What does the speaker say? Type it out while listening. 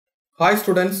Hi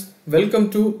students, welcome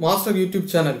to Master YouTube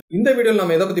channel. In this video,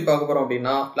 we will talk about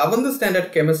 11th standard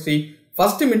chemistry,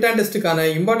 first midterm test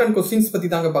important questions.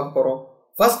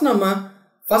 First, we will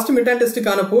first midterm test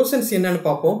portions.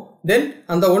 Then,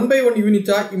 and the 1 by 1 unit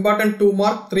important 2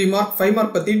 mark, 3 mark, 5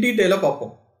 mark detail.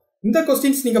 In the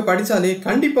questions, you can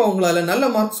study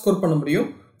marks score.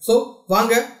 So,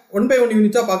 1 by 1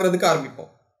 unit.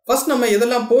 First, we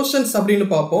will portions.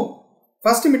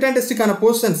 First midterm test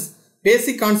portions.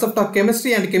 Basic concept of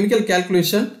chemistry and chemical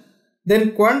calculation,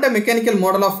 then quantum mechanical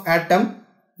model of atom,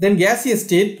 then gaseous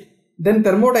state, then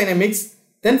thermodynamics,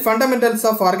 then fundamentals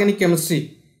of organic chemistry.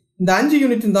 இந்த 5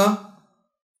 unit தான்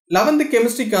 11th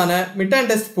chemistryக்கான midterm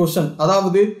test portion.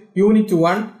 அதாவது unit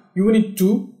 1, unit 2,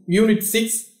 unit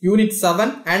 6, unit 7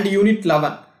 and unit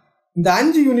 11. இந்த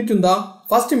 5 unit தான்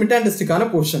first midterm testக்கான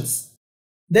portions.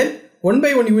 Then 1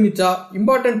 by 1 unit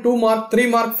important 2 mark, 3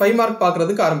 mark, 5 mark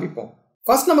பார்க்கிறதுக்கு ஆரம்பிப்போம்.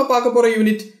 First நம்ம பார்க்க போற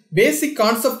unit basic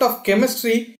concept of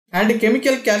chemistry and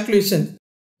chemical calculation.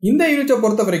 இந்த யூனிட்டை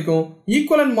பொறுத்த வரைக்கும்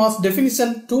equivalent mass definition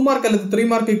 2 mark அல்லது 3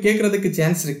 mark கேட்கிறதுக்கு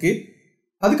சான்ஸ் இருக்கு.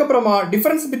 அதுக்கப்புறமா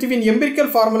difference between empirical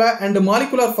formula and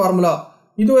molecular formula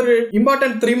இது ஒரு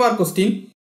important 3 mark question.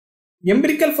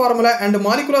 empirical formula and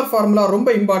molecular formula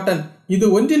ரொம்ப important. இது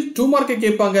ஒன்றில் 2 mark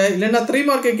கேட்பாங்க, இல்லனா 3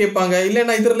 mark கேட்பாங்க,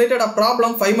 இல்லனா இது ரிலேட்டட்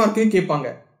ப்ராப்ளம் 5 mark கேட்பாங்க.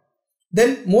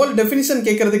 Then mole definition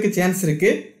கேட்கிறதுக்கு சான்ஸ்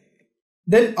இருக்கு.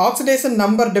 Then oxidation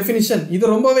number definition இது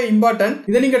ரொம்பவே important.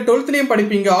 இத நீங்க 12th லயும்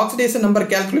படிப்பீங்க oxidation number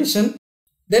calculation.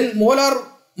 Then molar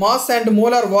mass and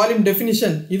molar volume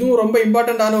definition இதுவும் ரொம்ப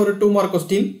important ஆன ஒரு 2 mark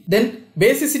question. Then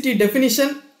basicity definition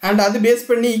and அது பேஸ்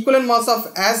பண்ணி equivalent mass of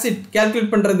acid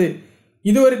calculate பண்றது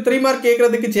இது ஒரு 3 mark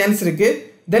கேக்குறதுக்கு சான்ஸ் இருக்கு.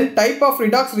 Then type of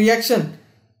redox reaction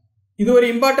இது ஒரு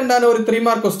important ஆன ஒரு 3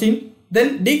 mark question. Then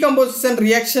decomposition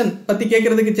reaction பத்தி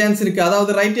கேக்குறதுக்கு சான்ஸ் இருக்கு.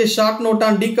 அதாவது write a short note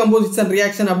on decomposition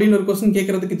reaction அப்படின ஒரு क्वेश्चन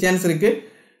கேக்குறதுக்கு சான்ஸ் இருக்கு.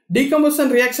 Decomposition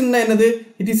reaction னா என்னது?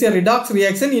 It is a redox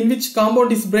reaction in which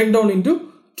compound is break down into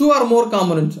two or more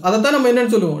components. அத தான் நம்ம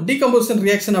என்னன்னு சொல்லுவோம்? Decomposition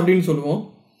reaction அப்படினு சொல்லுவோம்.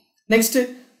 Next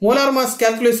molar mass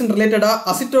calculation related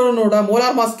acetone-ஓட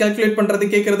molar mass calculate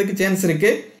பண்றது கேக்குறதுக்கு சான்ஸ்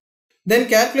இருக்கு. Then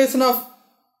calculation of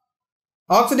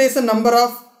oxidation number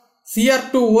of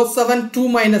Cr2O7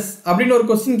 2- அப்படின ஒரு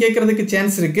क्वेश्चन கேக்குறதுக்கு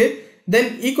சான்ஸ் இருக்கு. Then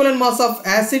equivalent mass of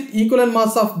acid, equivalent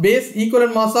mass of base,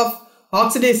 equivalent mass of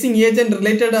oxidizing agent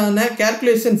related ஆன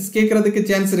calculations கேக்குறதுக்கு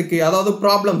chance இருக்கு. அதாவது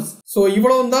problems. So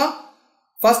இவ்வளவு தான்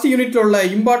first யூனிட்ல உள்ள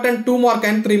important 2 mark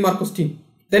and 3 mark question.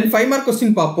 Then 5 mark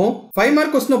question பாப்போம். 5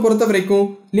 mark question பொறுத்த வரைக்கும்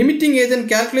limiting agent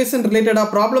calculation related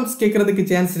problems கேக்குறதுக்கு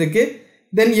சான்ஸ் இருக்கு.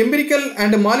 Then empirical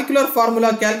and molecular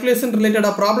formula calculation related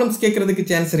problems கேக்குறதுக்கு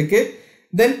சான்ஸ் இருக்கு.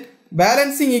 Then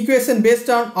balancing equation based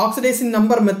on oxidation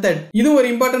number method இது ஒரு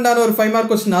important ஆன ஒரு 5 mark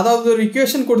question. அதாவது ஒரு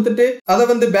equation கொடுத்துட்டு அதை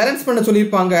வந்து பேலன்ஸ் பண்ண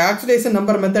சொல்லிருப்பாங்க oxidation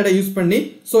number method யூஸ் பண்ணி.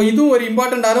 சோ இதுவும் ஒரு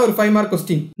important ஆன ஒரு 5 mark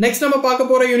question. நெக்ஸ்ட் நம்ம பார்க்க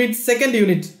போற யூனிட் செகண்ட்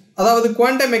யூனிட், அதாவது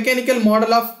quantum mechanical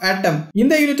model of atom.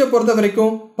 இந்த யூனிட்டை பொறுத்த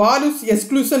வரைக்கும் Pauli's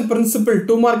exclusion principle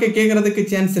 2 mark கேக்குறதுக்கு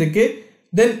சான்ஸ் இருக்கு.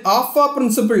 Then Alpha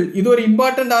principle இது ஒரு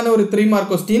important ஆன ஒரு 3 mark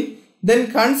question. Then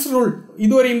Hund's rule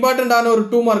இது ஒரு important ஆன ஒரு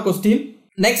 2 mark question.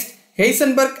 Next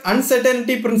Heisenberg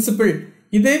uncertainty principle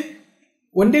இது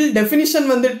ஒன்றில் definition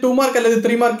வந்து 2 mark அல்லது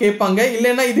 3 mark கேட்பாங்க,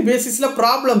 இல்லனா இது பேசிஸ்ல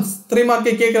problems 3 mark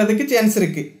கேக்குறதுக்கு சான்ஸ்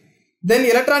இருக்கு. Then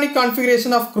electronic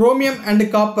configuration of chromium and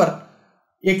copper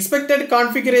expected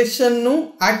configuration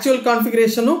actual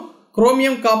configuration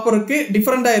chromium copper க்கு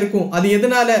டிஃபரண்டா இருக்கும். அது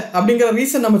எதனால அப்படிங்கற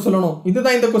ரீசன் நம்ம சொல்லணும்.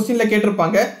 இதுதான் இந்த क्वेश्चनல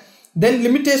கேட்டிருப்பாங்க. Then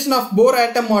limitation of Bohr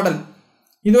atom model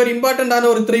இது ஒரு இம்பார்ட்டன்ட் ஆன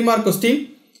ஒரு 3 mark question.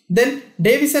 Then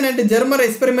Davison and Germer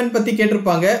experiment பத்தி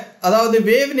கேட்டிருப்பாங்க. அதாவது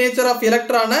wave nature of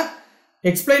electron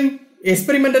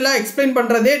experimentally explain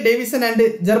பண்றதே Davison and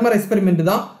Germer experiment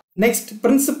தான். Next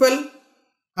principle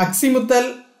azimuthal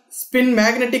spin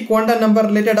magnetic quantum number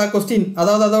related question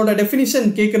அதாவது அதோட definition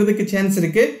கேக்குறதுக்கு சான்ஸ்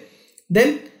இருக்கு. Then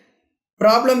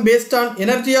problem based on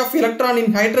energy of electron in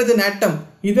hydrogen atom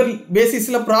இதர்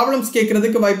பேசிஸ்ல problems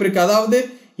கேக்குறதுக்கு வாய்ப்பு இருக்கு. அதாவது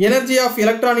energy of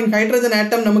electron in hydrogen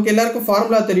atom நமக்கு எல்லாருக்கும்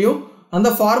ஃபார்முலா தெரியும். அந்த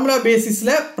ஃபார்முலா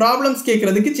பேசிஸ்ல problems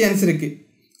கேக்குறதுக்கு சான்ஸ் இருக்கு.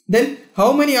 Then how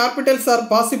many orbitals are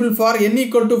possible for n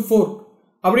equal to 4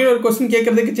 அப்படி ஒரு क्वेश्चन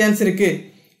கேக்குறதுக்கு சான்ஸ் இருக்கு.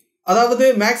 அதாவது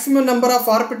maximum number of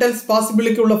orbitals possible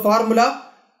க்கு உள்ள ஃபார்முலா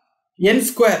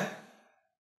n².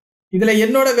 இதுல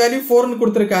n ஓட வேல்யூ 4 னு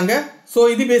கொடுத்திருக்காங்க. சோ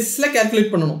இது பேசிஸ்ல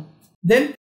கால்குலேட் பண்ணனும். Then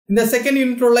இந்த செகண்ட்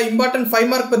யூனிட்ல உள்ள இம்பார்ட்டன்ட்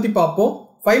 5 மார்க் பத்தி பாப்போம்.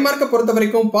 5 மார்க்க பொறுத்த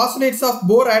வரைக்கும் postulates of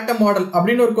Bohr atom model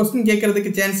அப்படின ஒரு क्वेश्चन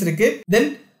கேக்குறதுக்கு சான்ஸ் இருக்கு. Then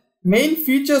main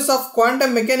features of quantum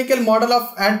mechanical model of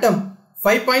atom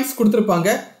 5 points கொடுத்திருப்பாங்க.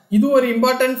 இது ஒரு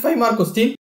important 5 mark question.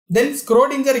 Then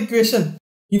Schrödinger equation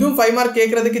இதுவும் 5 mark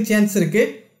கேக்குறதுக்கு சான்ஸ் இருக்கு.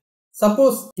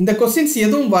 Suppose இந்த questions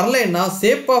எதுவும் வரலன்னா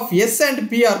shape of s and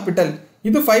p orbital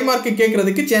இது 5 மார்க்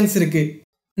கேட்கறதுக்கு சான்ஸ் இருக்கு.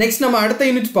 நெக்ஸ்ட் நம்ம அடுத்த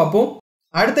யூனிட் பார்ப்போம்.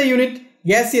 அடுத்த யூனிட்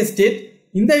gaseous state.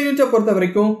 இந்த யூனிட்டை பொறுத்த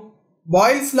வரைக்கும்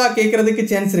பாயில்ஸ் லா கேட்கறதுக்கு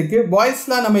சான்ஸ் இருக்கு. பாயில்ஸ்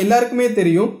லா நம்ம எல்லாருக்குமே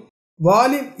தெரியும்.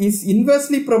 Volume is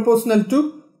inversely proportional to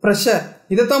pressure.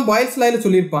 இதைத்தான் பாயில்ஸ் லால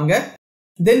சொல்லியிருப்பாங்க.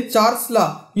 தென் சார்ல்ஸ் லா,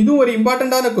 இதுவும் ஒரு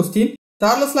இம்பார்ட்டண்டான கொஸ்டின்.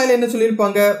 சார்லஸ் லால என்ன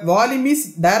சொல்லியிருப்பாங்க? Volume is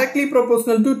directly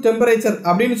proportional to temperature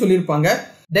அப்படின்னு சொல்லியிருப்பாங்க.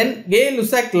 தென்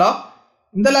கே-லுசாக் லா,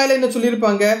 இந்த லால என்ன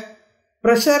சொல்லியிருப்பாங்க?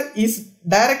 Pressure is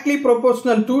directly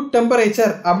proportional to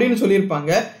temperature அப்படின்னு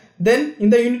சொல்லியிருப்பாங்க. தென்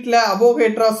இந்த யூனிட்ல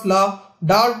அவோகேட்ராஸ் லா,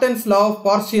 Dalton's law of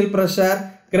partial pressure,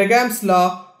 கிரெகாம்ஸ் law,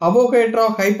 அவோகேட்ரா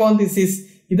hypothesis,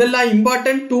 இதெல்லாம்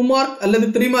இம்பார்ட்டன்ட் 2 மார்க் அல்லது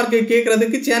 3 மார்க்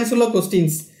கேட்கறதுக்கு சான்ஸ் உள்ள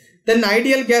கொஸ்டின்ஸ். தென்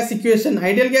ideal case equation.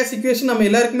 Ideal case equation நம்ம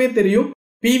எல்லாருக்குமே தெரியும்.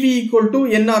 PV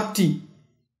 = nRT.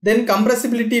 Then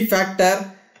compressibility factor,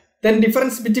 then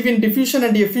difference between diffusion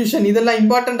and effusion, இதெல்லாம்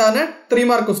இம்பார்ட்டண்டான 3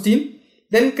 மார்க் கொஸ்டின்.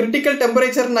 தென் critical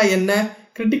டெம்பரேச்சர்னா என்ன,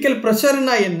 கிரிட்டிக்கல்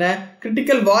ப்ரெஷர்னா என்ன,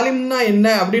 கிரிட்டிக்கல் வால்யூம்னா என்ன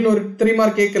அப்படின்னு ஒரு 3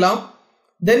 மார்க் கேட்கலாம்.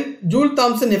 தென் ஜூல்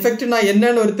தாம்சன் எஃபெக்ட்னா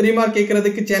என்னன்னு ஒரு 3 மார்க்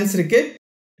கேட்கறதுக்கு சான்ஸ் இருக்கு.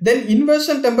 தென்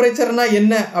இன்வர்ஷன் டெம்பரேச்சர்னா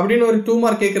என்ன அப்படின்னு ஒரு 2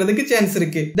 மார்க் கேட்கறதுக்கு சான்ஸ்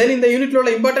இருக்கு. தென் இந்த யூனிட்ல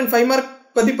உள்ள இம்பார்ட்டன்ட் 5 மார்க்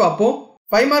பத்தி பார்ப்போம்.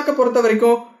 5 மார்க்கை பொறுத்த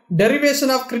வரைக்கும்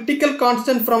derivation of critical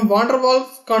constant from van der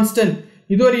Waals constant,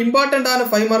 இது ஒரு இம்பார்ட்டண்டான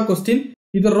 5 மார்க் கொஸ்டின்.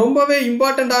 இது ரொம்பவே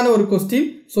இம்பார்ட்டண்டான ஒரு கொஸ்டின்.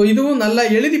 ஸோ இதுவும் நல்லா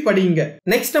எழுதி படிங்க.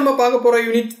 நெக்ஸ்ட் நம்ம பார்க்க போற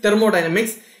யூனிட்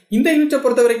தெர்மோடைனமிக்ஸ். இந்த யூனிட்டை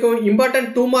பொறுத்த வரைக்கும் இம்பார்ட்டன்ட்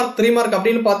 2 மார்க் 3 மார்க்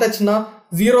அப்படின்னு பார்த்தாச்சுன்னா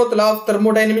 0th லா ஆஃப்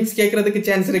தெர்மோடைனமிக்ஸ் கேட்கறதுக்கு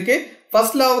சான்ஸ் இருக்கு.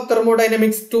 First law of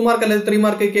thermodynamics 2 mark அல்லது 3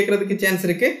 மார்க் கேட்கறதுக்கு சான்ஸ்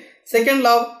இருக்கு. செகண்ட்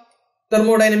லா ஆஃப்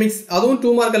தெர்மோடைனமிக்ஸ் அதுவும்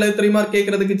 2 மார்க் அல்லது 3 மார்க்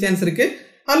கேட்கறதுக்கு சான்ஸ் இருக்கு.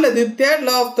 அல்லது தேர்ட்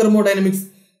லா ஆஃப் தெர்மோடைனமிக்ஸ்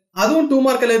அதுவும் 2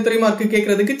 மார்க் அல்லது 3 மார்க்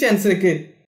கேட்கறதுக்கு சான்ஸ் இருக்கு.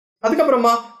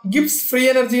 அதுக்கப்புறமா கிப்ஸ் ஃப்ரீ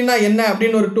எனர்ஜினா என்ன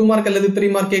அப்படின்னு ஒரு 2 மார்க் அல்லது 3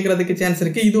 மார்க் கேட்கறதுக்கு சான்ஸ்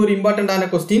இருக்கு. இது ஒரு இம்பார்ட்டண்டான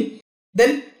question.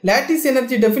 Then lattice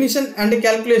energy definition and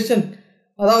calculation,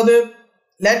 அதாவது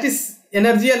லாட்டிஸ்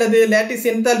எனர்ஜி அல்லது லாட்டிஸ்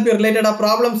என்தால்பி ரிலேட்டடா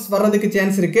ப்ராப்ளம்ஸ் வர்றதுக்கு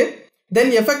சான்ஸ் இருக்கு.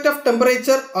 தென் effect of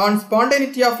temperature on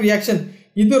spontaneity of reaction,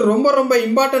 இது ரொம்ப ரொம்ப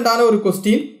இம்பார்ட்டண்டான ஒரு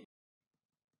கொஸ்டின்.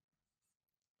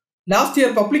 லாஸ்ட்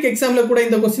இயர் பப்ளிக் எக்ஸாம்ல கூட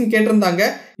இந்த கொஸ்டின் கேட்டிருந்தாங்க.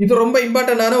 இது ரொம்ப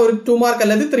இம்பார்ட்டண்டான ஒரு 2 மார்க்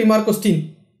அல்லது 3 மார்க் கொஸ்டின்.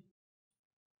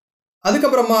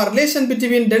 அதுக்கப்புறமா relation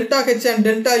between delta H and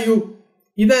delta you,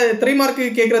 இதை 3 மார்க்கு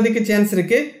கேட்கறதுக்கு சான்ஸ்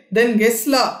இருக்கு. தென்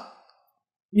கெஸ்லா,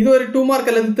 இது ஒரு 2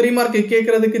 மார்க் அல்லது 3 மார்க்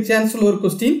கேட்கறதுக்கு சான்ஸ் உள்ள ஒரு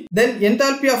question. Then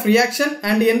enthalpy of reaction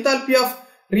and enthalpy of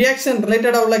reaction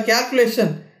ரிலேட்டடா உள்ள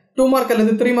கால்குலேஷன் 2 மார்க்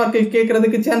அல்லது 3 மார்க்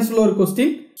கேட்கறதுக்கு சான்ஸ் உள்ள ஒரு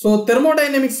கொஸ்டின். ஸோ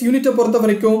தெர்மோடைனமிக்ஸ் யூனிட்டை பொறுத்த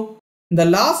வரைக்கும் இந்த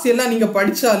லாஸ் எல்லாம் நீங்க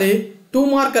படிச்சாலே 2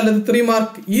 மார்க் அல்லது 3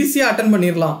 மார்க் ஈஸியா அட்டன்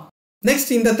பண்ணிடலாம்.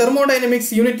 நெக்ஸ்ட் இந்த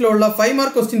தெர்மோடைனமிக்ஸ் யூனிட்ல உள்ள 5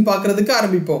 மார்க் கொஸ்டின் பார்க்கறதுக்கு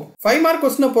ஆரம்பிப்போம். 5 மார்க்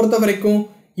கொஸ்டினை பொறுத்த வரைக்கும்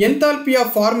enthalpy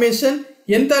of formation,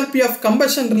 enthalpy of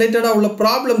combustion ரிலேட்டடா உள்ள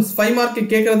ப்ராப்ளம்ஸ் 5 மார்க்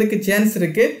கேட்கறதுக்கு சான்ஸ்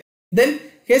இருக்கு. தென்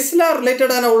ஹெஸ்லா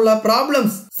ரிலேட்டடான உள்ள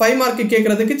ப்ராப்ளம்ஸ் 5 மார்க்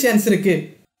கேட்கறதுக்கு சான்ஸ் இருக்கு.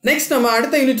 நெக்ஸ்ட் நம்ம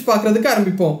அடுத்த யூனிட் பார்க்கறதுக்கு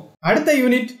ஆரம்பிப்போம். அடுத்த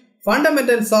unit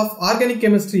fundamentals of organic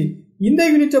chemistry. இந்த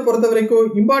யூனிட்டை பொறுத்த வரைக்கும்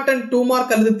இம்பார்ட்டன்ட் 2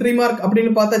 மார்க் அல்லது 3 மார்க்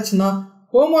அப்படின்னு பார்த்தாச்சுன்னா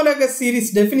ஹோமோலோகஸ் சீரிஸ்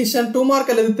டெஃபினிஷன் 2 மார்க்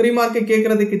அல்லது 3 மார்க்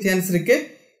கேட்கறதுக்கு சான்ஸ் இருக்கு.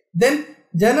 தென்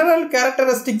general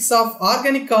characteristics of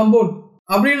organic compound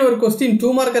அப்படின்னு ஒரு கொஸ்டின்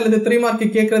 2 மார்க் அல்லது 3 மார்க்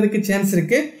கேட்கறதுக்கு சான்ஸ்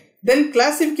இருக்கு. தென்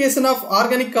கிளாசிபிகேஷன் ஆஃப்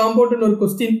ஆர்கானிக் காம்பவுண்ட் ஒரு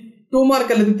கொஸ்டின் 2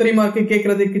 மார்க் அல்லது 3 மார்க்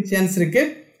கேட்கறதுக்கு சான்ஸ் இருக்கு.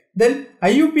 தென்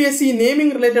IUPAC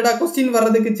நேமிங் ரிலேட்டடா கொஸ்டின்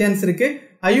வர்றதுக்கு சான்ஸ் இருக்கு.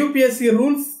 IUPAC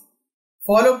ரூல்ஸ்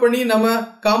ஃபாலோ பண்ணி நம்ம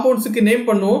காம்பவுண்ட்ஸுக்கு நேம்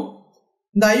பண்ணுவோம்.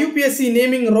 இந்த IUPAC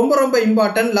நேமிங் ரொம்ப ரொம்ப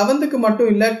இம்பார்ட்டன்ட். 11க்கு மட்டும்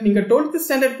இல்ல, நீங்க 12th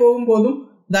ஸ்டாண்டர்ட் போகும்போதும்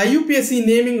இந்த IUPAC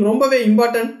நேமிங் ரொம்பவே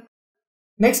important.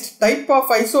 Next type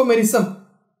of isomerism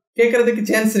கேட்கறதுக்கு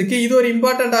சான்ஸ் இருக்கு. இது ஒரு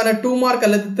இம்பார்ட்டன்டான 2 மார்க்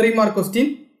அல்லது 3 mark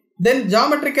question. Then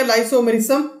geometrical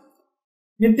isomerism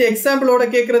with எக்ஸாம்பிளோட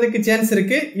கேட்கறதுக்கு சான்ஸ்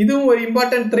இருக்கு. இதுவும் ஒரு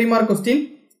இம்பார்ட்டன்ட் 3 மார்க் கொஸ்டின்.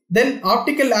 தென்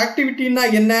ஆப்டிக்கல் ஆக்டிவிட்டினா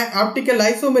என்ன, ஆப்டிக்கல்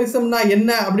ஐசோமெரிசம்னா என்ன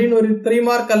அப்படின்னு ஒரு 3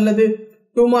 மார்க் அல்லது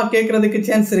 2 மார்க் கேட்கறதுக்கு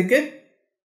சான்ஸ் இருக்கு.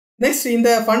 நெக்ஸ்ட்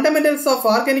இந்த ஃபண்டமெண்டல்ஸ் ஆஃப்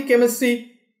ஆர்கானிக் கெமிஸ்ட்ரி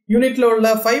யூனிட்ல உள்ள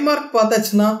 5 மார்க்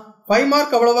பார்த்தாச்சுன்னா 5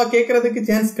 மார்க் அவ்வளவா கேட்கறதுக்கு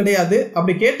சான்ஸ் கிடையாது.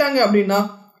 அப்படி கேட்டாங்க அப்படின்னா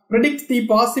predict the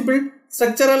possible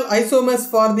structural isomers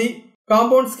for the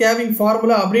compounds having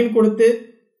formula அப்படின்னு கொடுத்து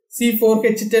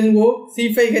C4H10O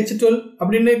C5H12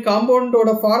 அப்படின்னு காம்பவுண்டோட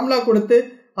ஃபார்முலா கொடுத்து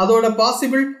அதோட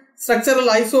பாசிபிள் ஸ்ட்ரக்சரல்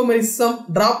ஐசோமெரிசம்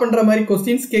டிரா பண்ற மாதிரி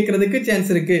கொஸ்டின்ஸ் கேட்கறதுக்கு சான்ஸ்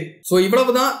இருக்கு. ஸோ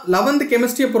இவ்வளவுதான் 11th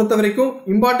கெமிஸ்ட்ரியை பொறுத்த வரைக்கும்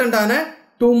இம்பார்ட்டன்டான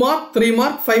 2 mark 3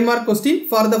 mark 5 mark question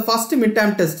for the first mid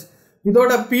term test.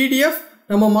 இதோட PDF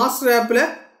நம்ம மாஸ்டர் ஆப்ல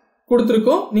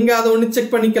கொடுத்துருக்கோம். நீங்க அதை ஒன்று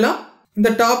செக் பண்ணிக்கலாம். இந்த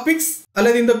டாபிக்ஸ்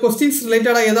அல்லது இந்த கொஸ்டின்ஸ்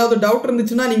ரிலேட்டடா ஏதாவது டவுட்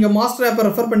இருந்துச்சுன்னா நீங்க மாஸ்டர் ஆப்பை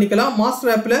ரெஃபர் பண்ணிக்கலாம்.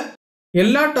 மாஸ்டர் ஆப்ல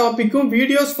எல்லா டாபிக்கும்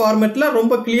வீடியோஸ் ஃபார்மேட்ல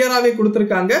ரொம்ப கிளியராகவே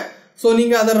கொடுத்துருக்காங்க. ஸோ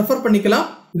நீங்க அதை ரெஃபர் பண்ணிக்கலாம்.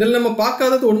 இதில் நம்ம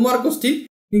பார்க்காதது 1 மார்க் கொஸ்டின்.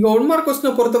 நீங்க 1 மார்க்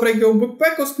கொஸ்டினை பொறுத்த வரைக்கும் புக்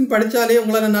பேக் கொஸ்டின் படிச்சாலே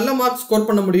உங்களால நல்ல மார்க் ஸ்கோர்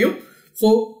பண்ண முடியும். ஸோ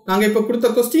நாங்க இப்ப கொடுத்த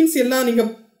கொஸ்டின்ஸ் எல்லாம் நீங்க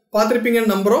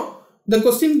பார்த்திருப்பீங்கன்னு நம்புறோம். இந்த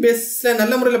கொஸ்டின் பேஸ்ல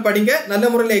நல்ல முறையில் படிங்க, நல்ல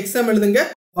முறையில் எக்ஸாம் எழுதுங்க.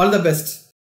 All the best.